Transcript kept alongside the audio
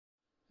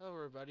Hello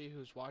everybody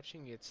who's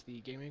watching, it's the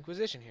Game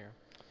Inquisition here.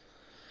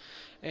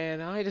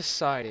 And I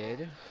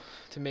decided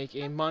to make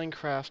a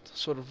Minecraft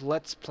sort of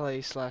Let's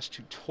Play slash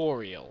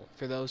tutorial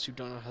for those who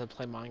don't know how to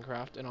play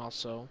Minecraft and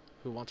also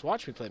who want to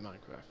watch me play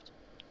Minecraft.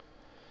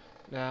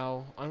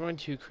 Now, I'm going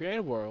to create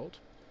a world.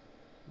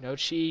 No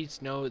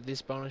cheats, no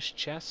this bonus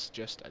chest,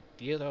 just a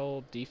dear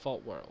old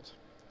default world.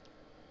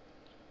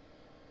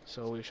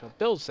 So we shall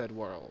build said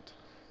world.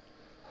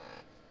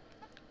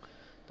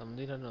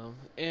 Dum-dee-dum-dum.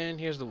 And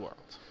here's the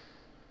world.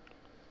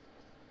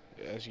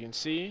 As you can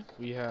see,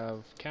 we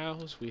have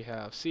cows, we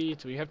have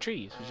seeds, we have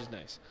trees, which is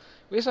nice.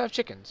 We also have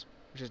chickens,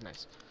 which is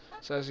nice.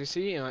 So as you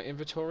see in our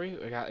inventory,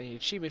 we got an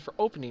achievement for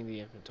opening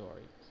the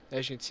inventory.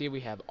 As you can see,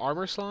 we have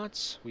armor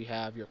slots, we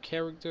have your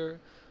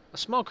character, a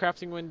small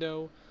crafting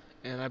window,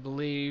 and I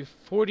believe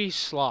 40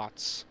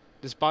 slots.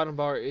 This bottom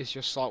bar is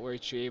your slot where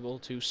you're able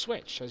to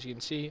switch, as you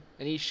can see,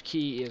 and each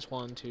key is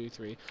 1, 2,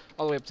 3,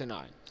 all the way up to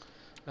 9.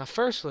 Now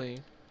firstly,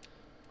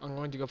 I'm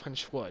going to go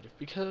punch wood,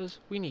 because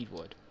we need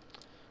wood.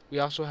 We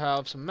also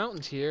have some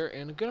mountains here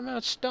and a good amount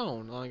of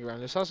stone lying around.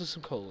 There's also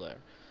some coal there.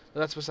 But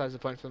that's besides the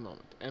point for the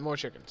moment. And more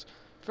chickens.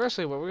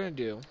 Firstly, what we're going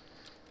to do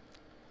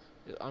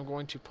is I'm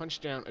going to punch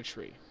down a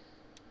tree.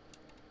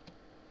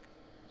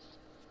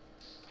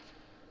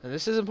 And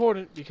this is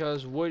important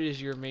because wood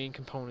is your main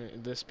component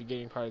in this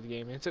beginning part of the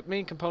game. And it's a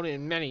main component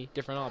in many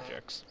different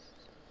objects.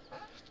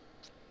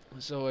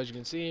 So as you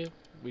can see,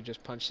 we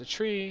just punch the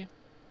tree.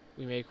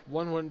 We make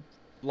one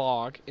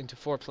log into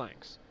 4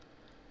 planks.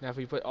 Now if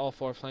we put all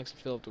 4 planks and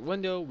fill up the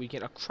window, we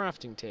get a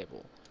crafting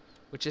table,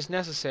 which is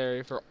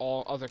necessary for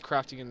all other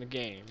crafting in the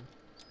game,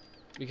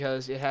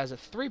 because it has a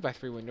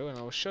 3x3 window, and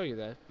I will show you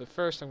that, but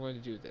first I'm going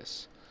to do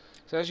this.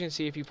 So as you can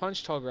see, if you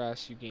punch tall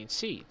grass, you gain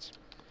seeds.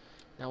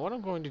 Now what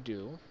I'm going to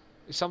do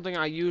is something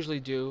I usually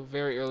do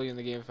very early in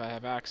the game if I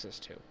have access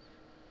to.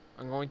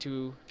 I'm going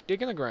to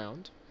dig in the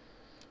ground,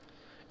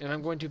 and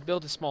I'm going to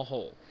build a small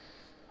hole.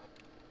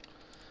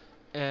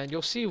 And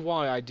you'll see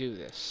why I do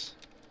this.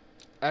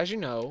 As you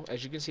know,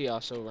 as you can see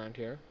also around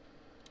here,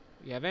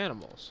 we have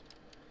animals.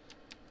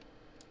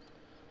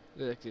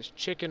 There's like this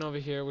chicken over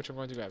here, which I'm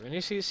going to grab. And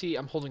you see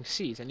I'm holding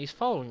seeds, and he's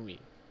following me,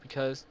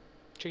 because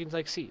chickens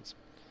like seeds.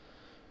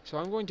 So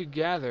I'm going to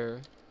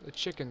gather the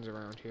chickens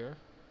around here,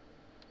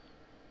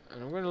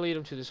 and I'm going to lead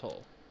them to this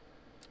hole.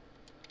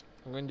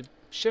 I'm going to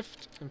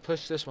shift and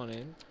push this one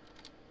in,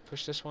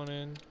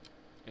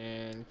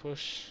 and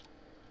push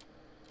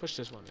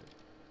this one in.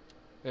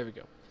 There we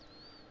go.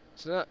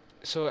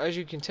 So as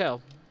you can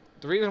tell,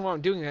 the reason why I'm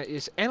doing that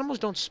is animals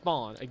don't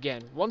spawn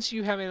again. Once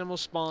you have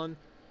animals spawn,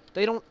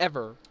 they don't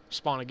ever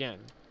spawn again.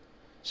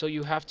 So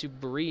you have to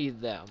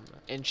breed them.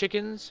 And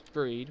chickens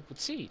breed with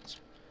seeds.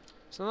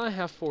 So now I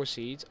have 4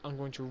 seeds. I'm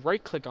going to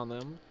right click on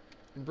them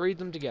and breed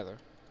them together.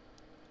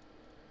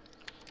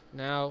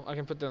 Now I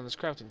can put them on this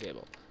crafting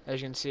table.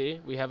 As you can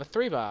see, we have a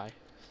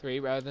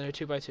 3x3 rather than a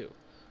 2x2.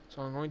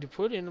 So I'm going to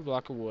put in a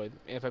block of wood.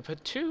 And if I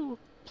put 2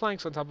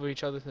 planks on top of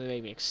each other, then they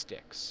make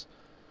sticks.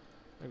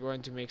 I'm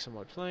going to make some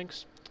more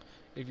planks.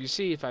 If you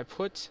see, if I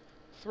put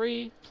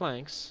 3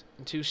 planks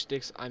and 2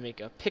 sticks, I make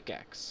a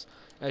pickaxe.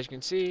 As you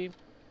can see,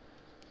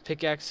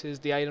 pickaxes,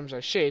 the items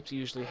are shaped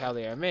usually how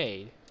they are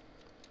made.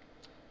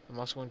 I'm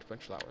also going to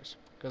punch flowers,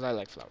 because I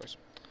like flowers.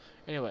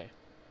 Anyway,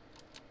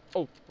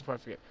 oh, before I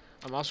forget,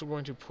 I'm also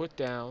going to put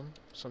down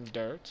some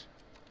dirt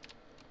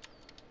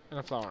and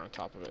a flower on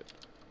top of it,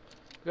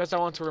 because I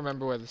want to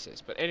remember where this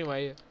is. But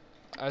anyway,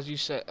 as you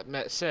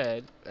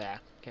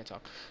can't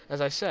talk.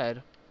 As I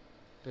said,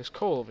 there's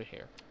coal over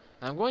here.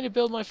 And I'm going to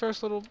build my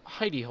first little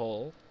hidey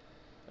hole,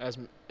 as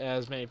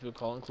many people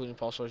call it, including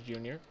Paul Source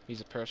Jr.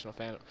 He's a personal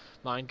fan of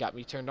mine, got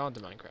me turned on to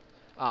Minecraft.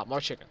 Ah, more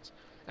chickens.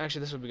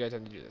 Actually, this would be a good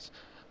time to do this.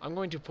 I'm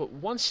going to put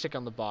 1 stick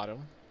on the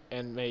bottom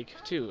and make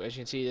 2. As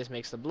you can see, this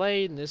makes the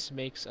blade, and this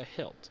makes a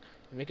hilt.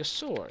 And make a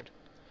sword.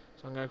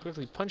 So I'm going to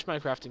quickly punch my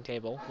crafting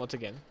table, once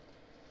again.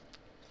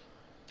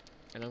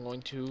 And I'm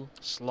going to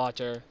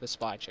slaughter the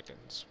spy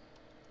chickens.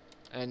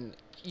 And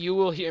you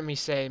will hear me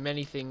say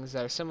many things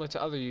that are similar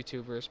to other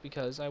YouTubers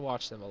because I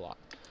watch them a lot.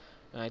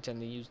 And I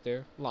tend to use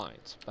their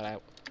lines, but I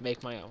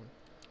make my own.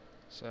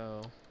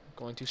 So, I'm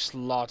going to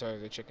slaughter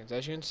the chickens.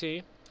 As you can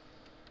see,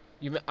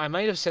 I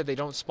might have said they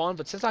don't spawn,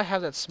 but since I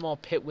have that small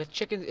pit with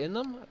chickens in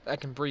them, I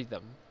can breed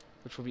them,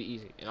 which will be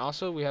easy. And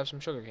also, we have some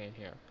sugarcane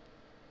here,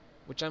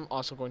 which I'm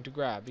also going to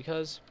grab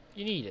because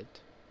you need it.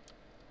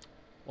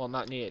 Well,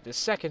 not need it this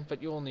second,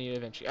 but you will need it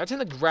eventually. I tend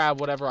to grab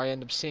whatever I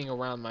end up seeing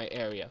around my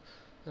area.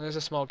 And there's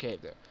a small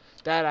cave there.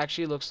 That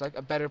actually looks like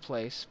a better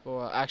place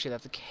for... actually,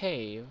 that's a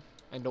cave.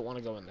 I don't want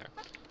to go in there.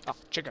 Oh,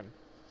 chicken.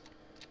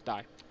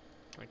 Die.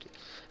 Thank you.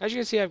 As you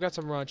can see, I've got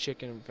some raw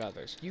chicken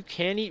feathers. You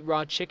can eat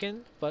raw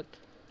chicken, but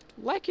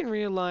like in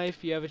real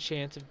life, you have a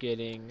chance of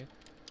getting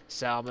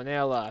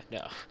salmonella.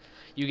 No.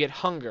 You get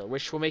hunger,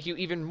 which will make you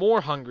even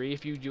more hungry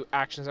if you do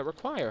actions that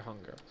require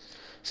hunger.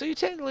 So you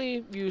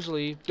technically,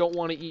 usually, don't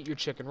want to eat your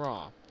chicken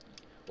raw.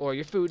 Or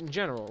your food in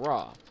general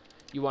raw.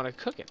 You want to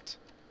cook it.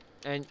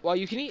 And while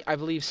you can eat, I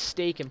believe,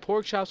 steak and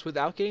pork chops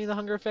without getting the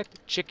hunger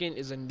effect, chicken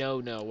is a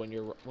no-no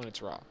when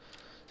it's raw.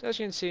 So as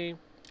you can see,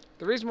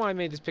 The reason why I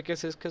made this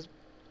pickaxe is because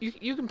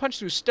you can punch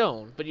through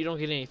stone, but you don't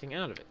get anything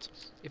out of it.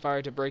 If I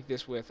were to break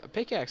this with a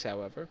pickaxe,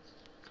 however,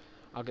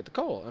 I'll get the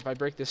coal. If I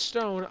break this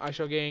stone, I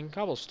shall gain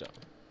cobblestone.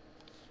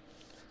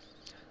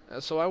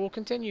 So I will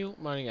continue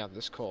mining out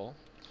this coal,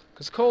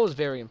 because coal is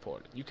very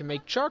important. You can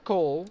make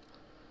charcoal,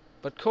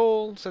 but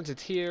coal, since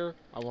it's here,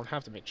 I won't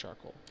have to make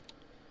charcoal.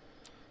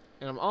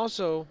 And I'm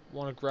also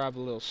want to grab a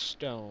little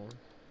stone.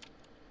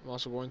 I'm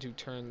also going to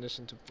turn this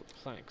into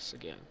planks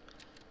again.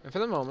 And for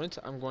the moment,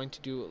 I'm going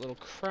to do a little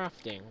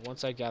crafting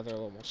once I gather a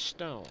little more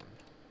stone.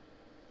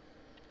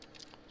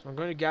 So I'm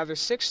going to gather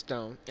 6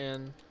 stone,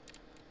 and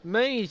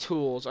many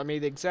tools are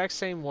made the exact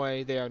same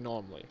way they are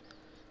normally.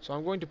 So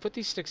I'm going to put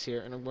these sticks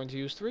here, and I'm going to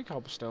use 3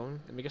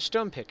 cobblestone and make a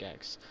stone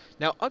pickaxe.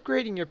 Now,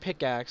 upgrading your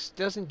pickaxe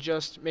doesn't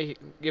just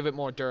give it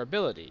more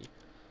durability.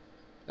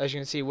 As you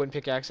can see, wooden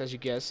pickaxe, as you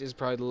guess, is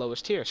probably the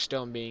lowest tier,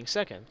 stone being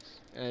second.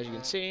 And as you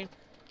can see,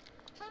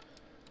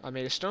 I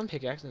made a stone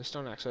pickaxe and a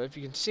stone axe. So if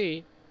you can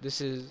see, a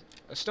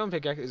stone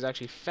pickaxe is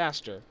actually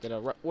faster than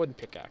a wooden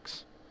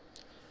pickaxe,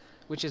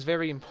 which is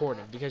very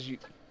important because you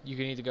can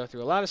need to go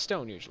through a lot of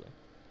stone usually.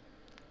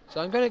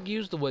 So I'm going to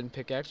use the wooden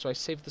pickaxe, so I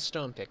save the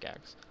stone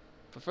pickaxe.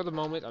 But for the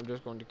moment, I'm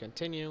just going to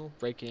continue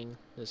breaking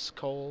this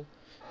coal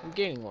and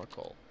gaining more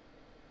coal.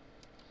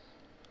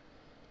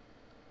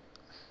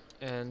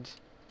 And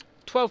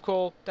 12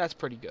 coal, that's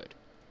pretty good.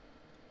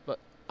 But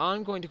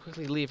I'm going to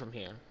quickly leave from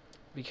here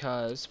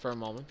for a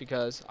moment,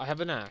 because I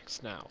have an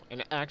axe now. And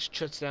an axe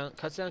cuts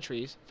down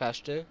trees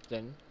faster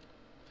than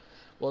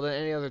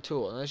any other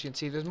tool. And as you can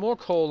see, there's more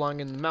coal lying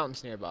in the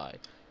mountains nearby.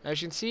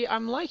 As you can see,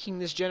 I'm liking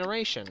this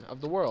generation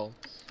of the world,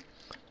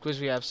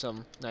 because we have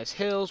some nice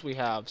hills, we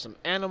have some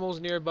animals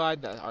nearby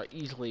that are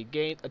easily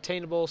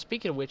attainable.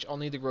 Speaking of which, I'll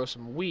need to grow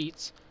some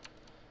wheat,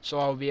 so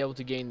I'll be able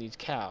to gain these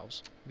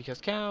cows. Because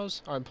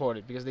cows are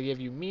important, because they give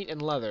you meat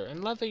and leather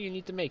you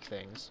need to make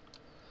things.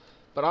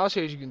 But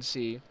also, as you can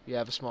see, we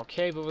have a small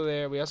cave over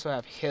there. We also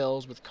have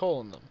hills with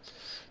coal in them.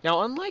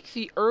 Now, unlike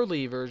the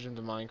early versions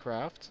of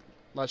Minecraft,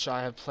 which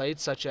I have played,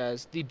 such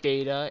as the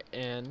beta,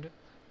 and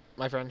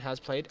my friend has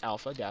played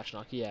alpha,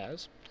 Dashnaki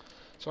has.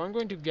 So I'm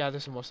going to gather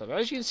some more stuff.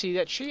 As you can see,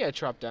 that tree I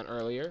chopped down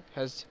earlier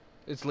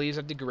its leaves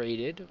have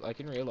degraded, like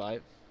in real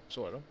life,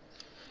 sort of.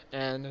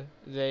 And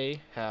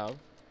they have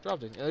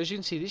dropped it. As you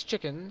can see, these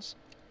chickens,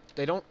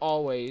 they don't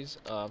always,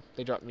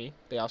 they drop meat.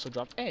 They also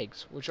drop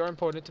eggs, which are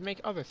important to make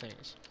other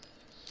things.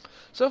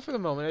 So for the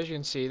moment, as you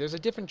can see, there's a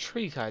different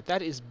tree type.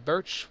 That is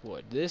birch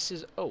wood. This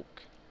is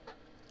oak.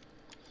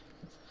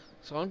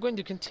 So I'm going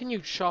to continue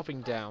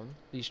chopping down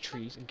these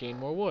trees and gain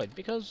more wood,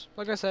 because,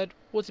 like I said,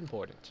 wood's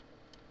important.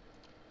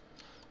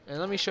 And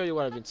let me show you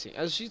what I've been seeing.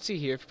 As you can see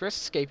here, if you press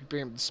escape, you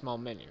bring up the small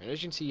menu. And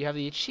as you can see, you have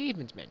the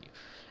achievements menu.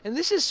 And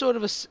this is sort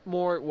of a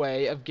more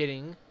way of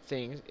getting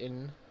things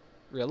in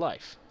real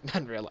life. Not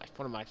in real life.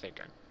 What am I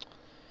thinking?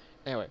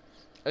 Anyway,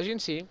 as you can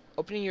see,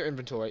 opening your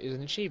inventory is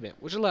an achievement,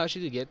 which allows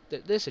you to get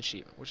this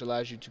achievement, which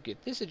allows you to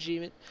get this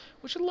achievement,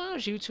 which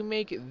allows you to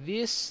make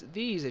these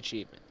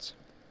achievements.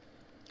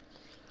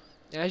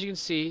 And as you can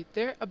see,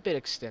 they're a bit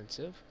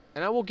extensive,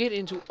 and I will get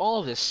into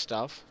all this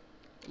stuff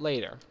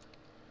later.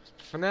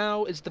 For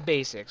now, it's the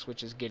basics,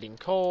 which is getting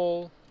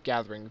coal,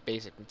 gathering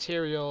basic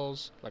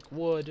materials, like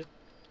wood,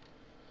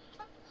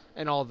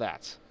 and all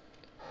that.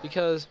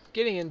 Because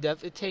getting in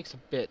depth, it takes a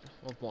bit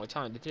of more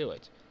time to do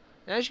it.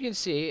 And as you can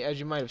see, as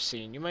you might have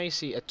seen, you might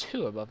see a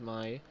 2 above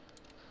my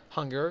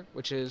hunger,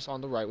 which is on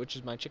the right, which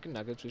is my chicken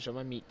nuggets, which are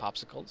my meat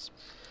popsicles.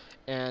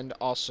 And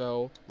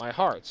also my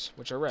hearts,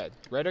 which are red.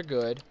 Red are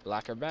good,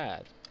 black are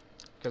bad.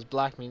 Because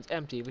black means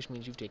empty, which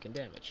means you've taken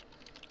damage.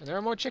 And there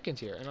are more chickens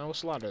here, and I will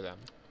slaughter them.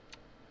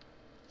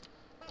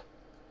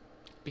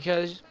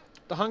 Because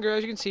the hunger,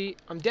 as you can see,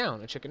 I'm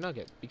down a chicken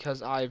nugget.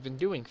 Because I've been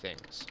doing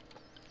things.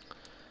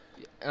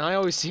 And I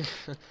always see...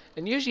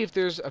 and usually if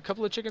there's a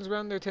couple of chickens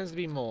around, there tends to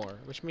be more.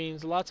 Which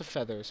means lots of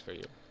feathers for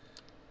you.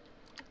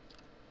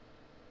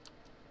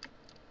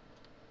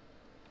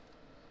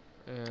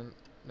 And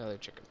another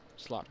chicken.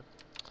 Slaughter.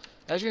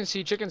 As you can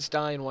see, chickens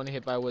die in one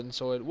hit by a wooden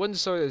sword. Wooden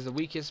sword is the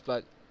weakest,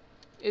 but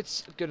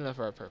it's good enough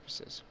for our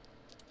purposes.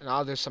 And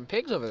now there's some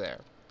pigs over there.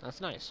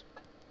 That's nice.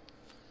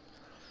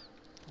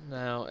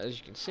 Now, as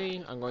you can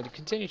see, I'm going to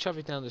continue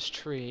chopping down this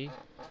tree.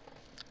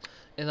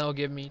 And that will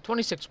give me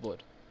 26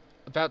 wood.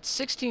 About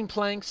 16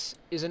 planks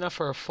is enough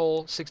for a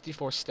full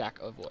 64 stack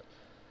of wood.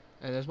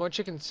 And there's more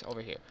chickens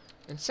over here.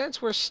 And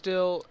since we're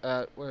still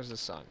at... where's the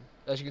sun?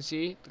 As you can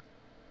see, the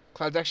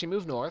clouds actually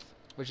move north,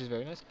 which is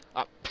very nice.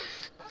 Ah,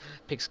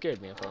 pig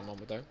scared me for a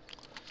moment there.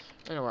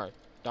 Anyway,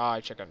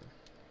 die chicken.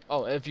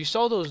 Oh, if you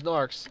saw those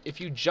narcs, if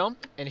you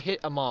jump and hit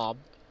a mob,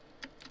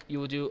 you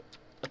will do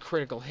a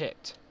critical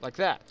hit. Like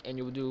that. And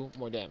you will do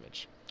more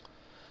damage.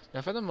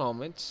 Now for the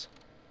moment,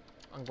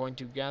 I'm going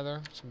to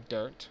gather some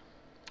dirt.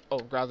 Oh,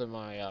 gather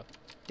my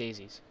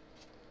daisies.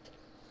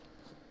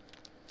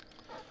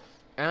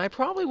 And I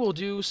probably will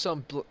do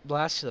some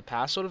Blast to the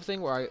Past sort of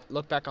thing where I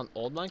look back on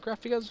old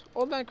Minecraft, because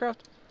old Minecraft,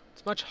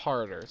 it's much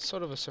harder. It's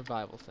sort of a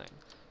survival thing.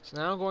 So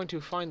now I'm going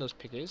to find those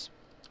piggies.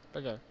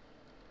 Piggy.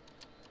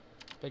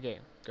 Piggy.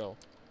 Go.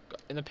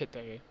 In the pit,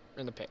 piggy.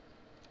 In the pit.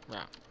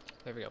 Yeah.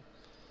 There we go.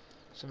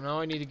 So now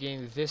I need to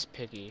gain this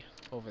piggy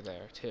over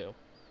there, too.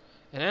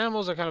 And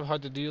animals are kind of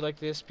hard to do like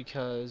this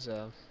because,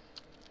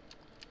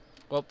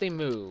 well, they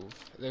move.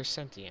 They're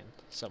sentient,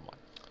 somewhat.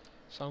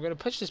 So I'm going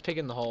to push this pig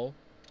in the hole.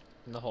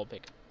 In the hole,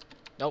 pig.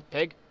 Nope,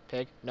 pig.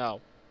 Pig.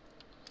 No.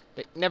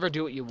 They never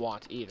do what you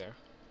want, either.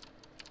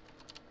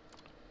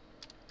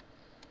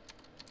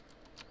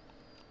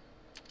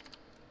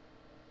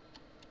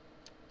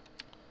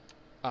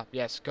 Ah,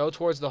 yes. Go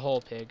towards the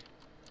hole, pig.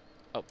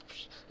 Oh,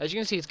 as you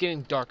can see, it's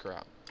getting darker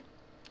out.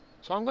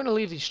 So I'm going to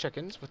leave these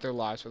chickens with their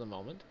lives for the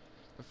moment.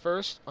 But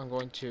first, I'm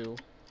going to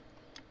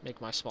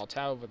make my small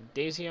tower with a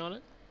daisy on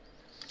it.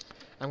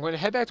 I'm going to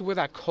head back to where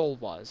that coal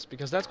was,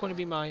 because that's going to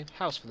be my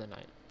house for the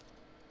night.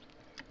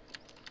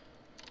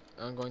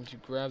 I'm going to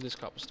grab this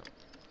cobblestone.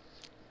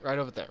 Right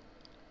over there.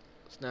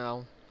 So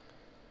now,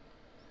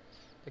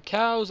 the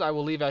cows I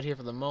will leave out here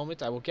for the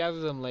moment. I will gather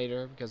them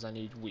later, because I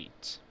need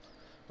wheat.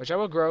 Which I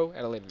will grow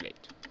at a later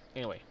date.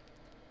 Anyway,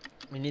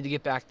 we need to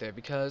get back there,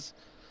 because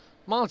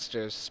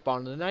monsters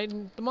spawn in the night,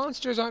 and the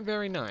monsters aren't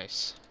very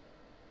nice.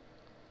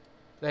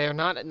 They are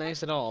not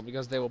nice at all,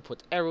 because they will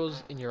put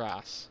arrows in your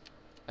ass.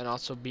 And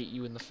also beat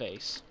you in the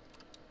face.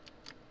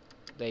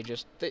 They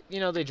just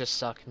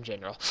suck in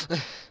general.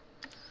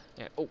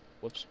 And, oh,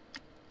 whoops.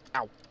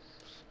 Ow.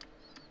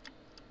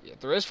 Yeah,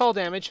 there is fall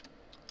damage.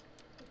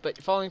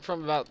 But falling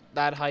from about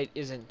that height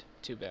isn't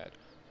too bad.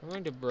 I'm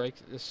going to break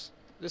this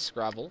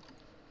gravel.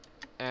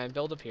 And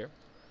build up here.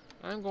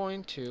 I'm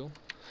going to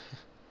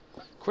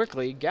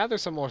quickly gather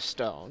some more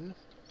stone.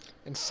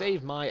 And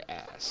save my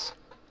ass.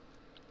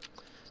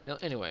 Now,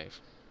 anyway.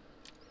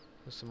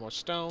 There's some more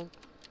stone.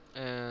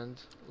 And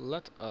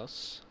let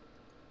us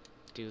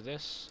do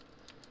this.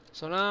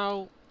 So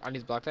now, I need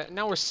to block that.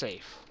 Now we're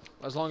safe.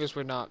 As long as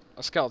we're not,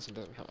 a skeleton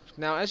doesn't come up.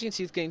 Now, as you can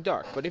see, it's getting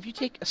dark. But if you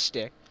take a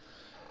stick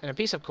and a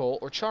piece of coal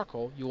or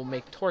charcoal, you will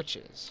make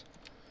torches.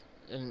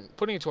 And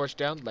putting a torch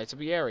down lights up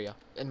the area.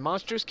 And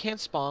monsters can't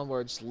spawn where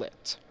it's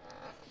lit.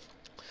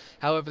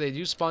 However, they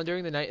do spawn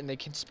during the night, and they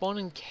can spawn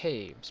in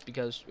caves.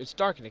 Because it's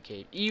dark in a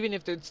cave. Even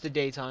if it's the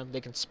daytime,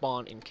 they can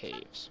spawn in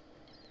caves.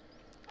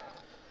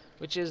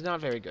 Which is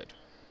not very good.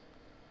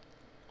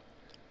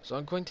 So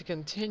I'm going to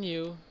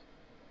continue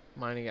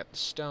mining at the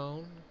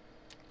stone,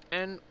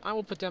 and I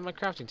will put down my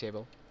crafting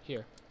table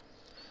here.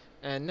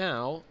 And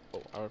now,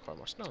 oh, I require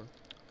more stone.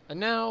 And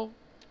now,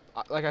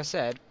 like I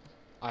said,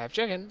 I have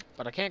chicken,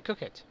 but I can't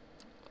cook it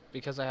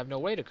because I have no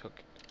way to cook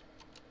it.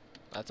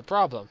 That's a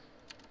problem.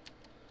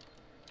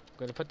 I'm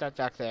going to put that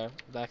back there,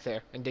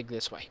 and dig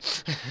this way.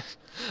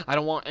 I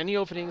don't want any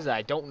openings that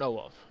I don't know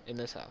of in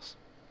this house.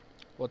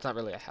 Well, it's not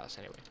really a house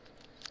anyway.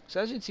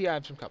 So as you can see, I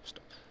have some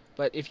cobblestone.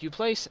 But if you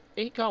place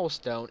 8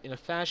 cobblestone in a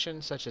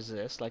fashion such as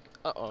this, like,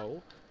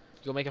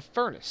 you'll make a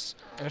furnace.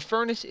 And a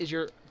furnace is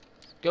your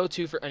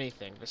go-to for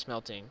anything, for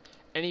smelting.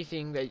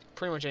 Pretty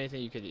much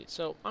anything you could eat.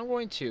 So I'm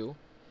going to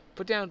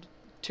put down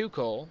 2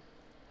 coal.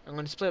 I'm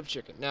going to split up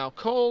chicken. Now,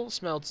 coal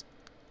smelts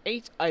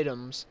 8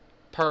 items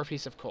per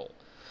piece of coal.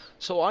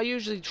 So I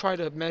usually try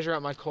to measure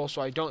out my coal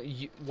so I don't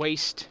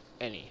waste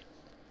any.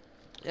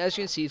 As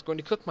you can see, it's going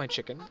to cook my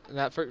chicken. And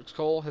that first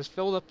coal has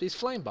filled up these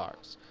flame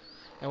bars.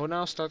 And we'll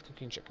now start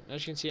cooking chicken.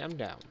 As you can see, I'm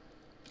down.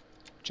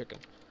 Chicken.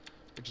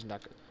 Which is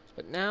not good.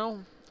 But now,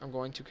 I'm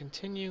going to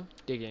continue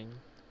digging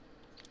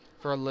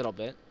for a little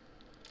bit.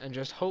 And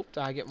just hope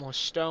that I get more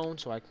stone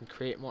so I can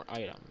create more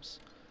items.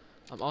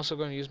 I'm also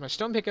going to use my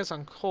stone pickaxe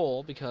on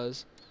coal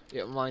because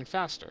it will mine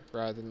faster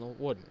rather than the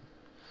wooden.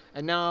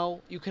 And now,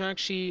 you can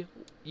actually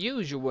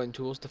use your wooden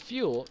tools to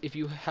fuel if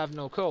you have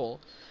no coal.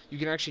 You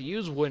can actually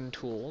use wooden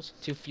tools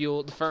to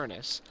fuel the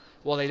furnace.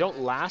 While they don't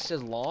last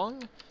as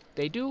long,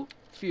 they do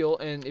fuel,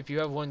 and if you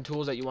have wooden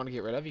tools that you want to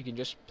get rid of, you can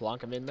just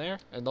plonk them in there,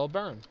 and they'll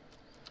burn.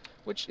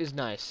 Which is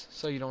nice,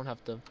 so you don't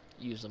have to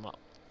use them up.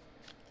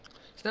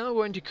 So now I'm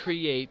going to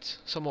create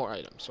some more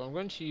items. So I'm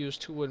going to use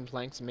 2 wooden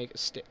planks and make a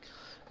stick.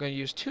 I'm going to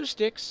use 2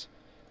 sticks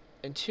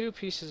and 2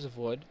 pieces of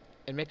wood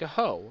and make a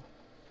hoe.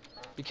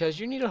 Because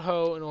you need a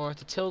hoe in order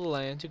to till the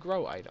land to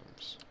grow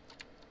items.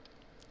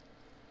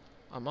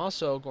 I'm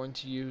also going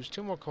to use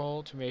 2 more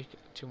coal to make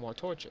 2 more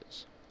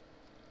torches.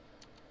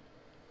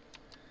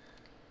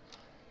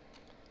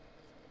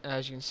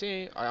 As you can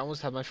see, I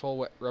almost have my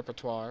full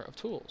repertoire of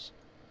tools.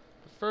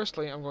 But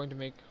firstly, I'm going to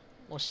make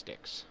more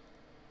sticks.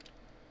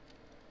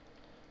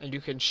 And you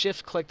can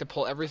shift-click to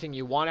pull everything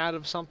you want out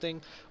of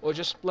something, or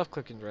just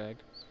left-click and drag.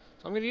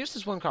 So I'm going to use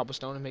this 1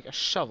 cobblestone and make a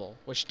shovel,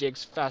 which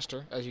digs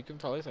faster, as you can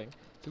probably think,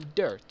 through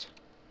dirt.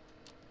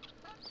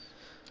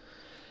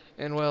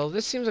 And, well,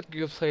 this seems like a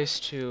good place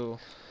to...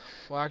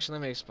 Well, actually,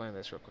 let me explain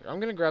this real quick. I'm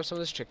going to grab some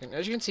of this chicken.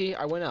 As you can see,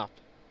 I went up.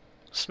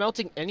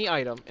 Smelting any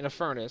item in a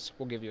furnace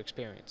will give you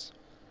experience.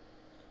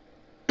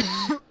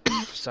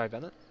 Sorry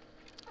about that.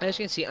 As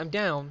you can see, I'm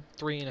down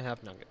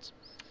 3.5 nuggets.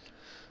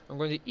 I'm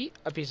going to eat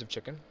a piece of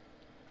chicken.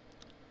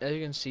 As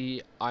you can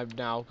see, I've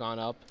now gone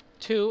up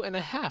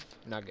 2.5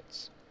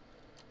 nuggets.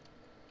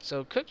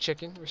 So cooked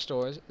chicken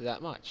restores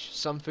that much.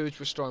 Some foods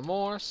restore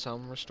more,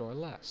 some restore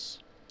less.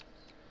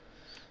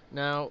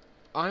 Now,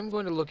 I'm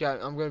going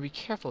to be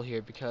careful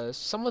here because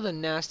some of the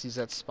nasties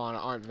that spawn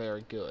aren't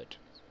very good,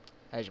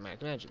 as you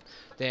might imagine.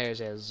 There's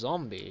a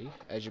zombie,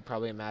 as you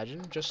probably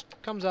imagine, just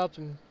comes up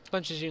and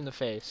punches you in the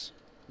face.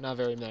 Not a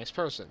very nice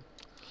person.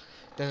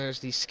 Then there's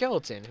the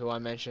skeleton, who I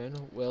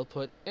mentioned will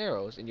put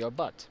arrows in your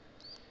butt.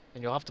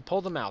 And you'll have to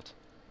pull them out.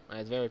 And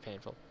it's very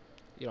painful.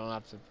 You don't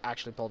have to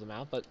actually pull them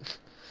out, but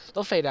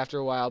they'll fade after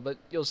a while, but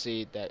you'll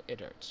see that it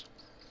hurts.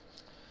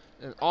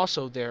 And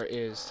also there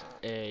is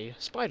a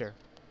spider,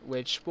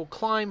 which will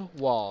climb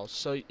walls.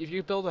 So if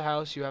you build a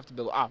house, you have to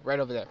build... right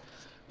over there.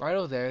 Right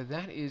over there,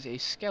 that is a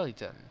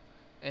skeleton.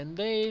 And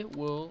they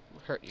will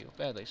hurt you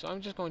badly. So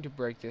I'm just going to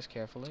break this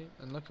carefully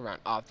and look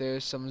around.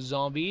 There's some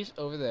zombies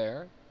over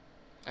there.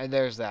 And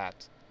there's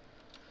that.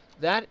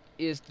 That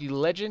is the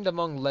legend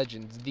among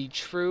legends. The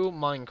true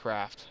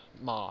Minecraft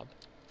mob.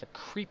 The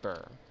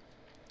creeper.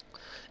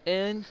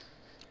 And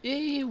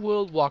he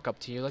will walk up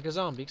to you like a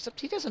zombie,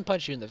 except he doesn't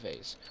punch you in the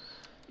face.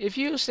 If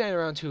you stand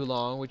around too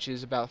long, which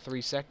is about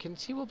 3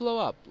 seconds, he will blow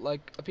up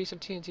like a piece of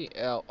TNT.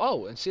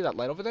 Oh, and see that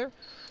light over there?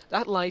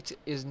 That light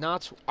is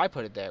not... I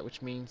put it there,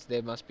 which means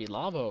there must be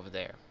lava over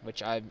there,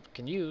 which I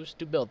can use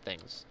to build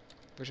things,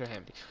 which are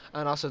handy.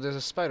 And also, there's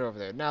a spider over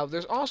there. Now,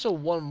 there's also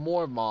one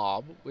more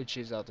mob, which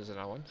is... there's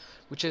another one,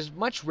 which is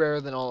much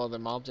rarer than all other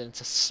mobs, and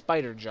it's a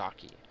spider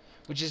jockey,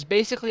 which is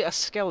basically a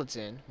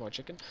skeleton, more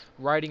chicken,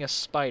 riding a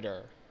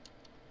spider,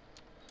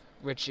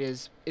 which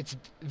is... it's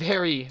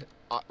very...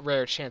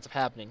 rare chance of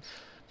happening,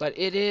 but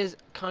it is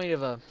kind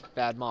of a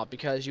bad mob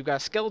because you got a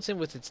skeleton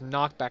with its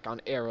knockback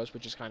on arrows,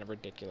 which is kind of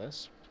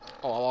ridiculous.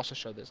 I'll also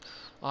show this.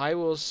 I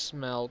will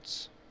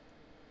smelt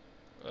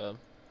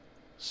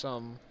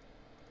some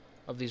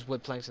of these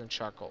wood planks and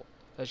charcoal.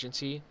 As you can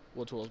see,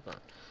 wood tools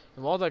burn.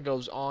 And while that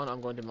goes on,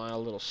 I'm going to mine a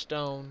little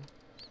stone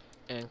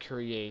and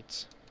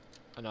create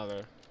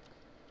another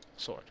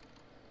sword.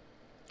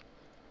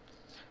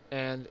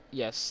 And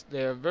yes,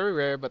 they're very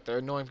rare, but they're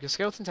annoying because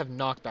skeletons have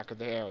knockback of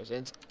their arrows,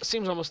 and it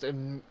seems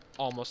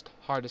almost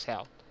hard as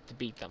hell to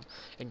beat them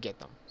and get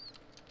them.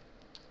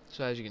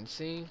 So as you can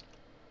see,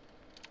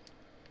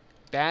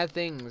 bad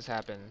things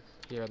happen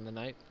here in the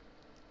night.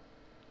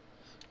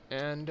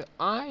 And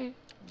I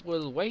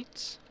will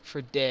wait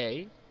for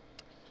day,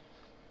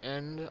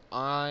 and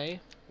I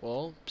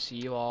will see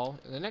you all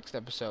in the next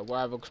episode, where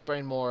I will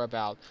explain more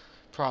about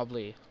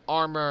probably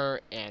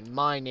armor and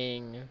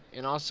mining,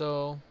 and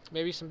also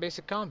maybe some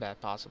basic combat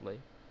possibly,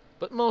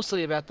 but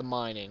mostly about the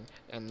mining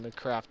and the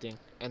crafting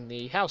and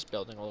the house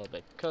building a little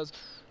bit, because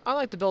I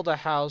like to build a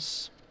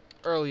house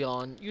early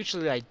on.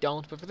 Usually I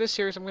don't, but for this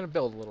series I'm going to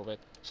build a little bit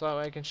so that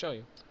way I can show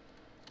you.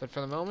 But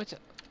for the moment,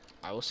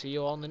 I will see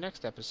you all in the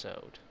next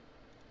episode.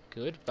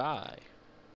 Goodbye.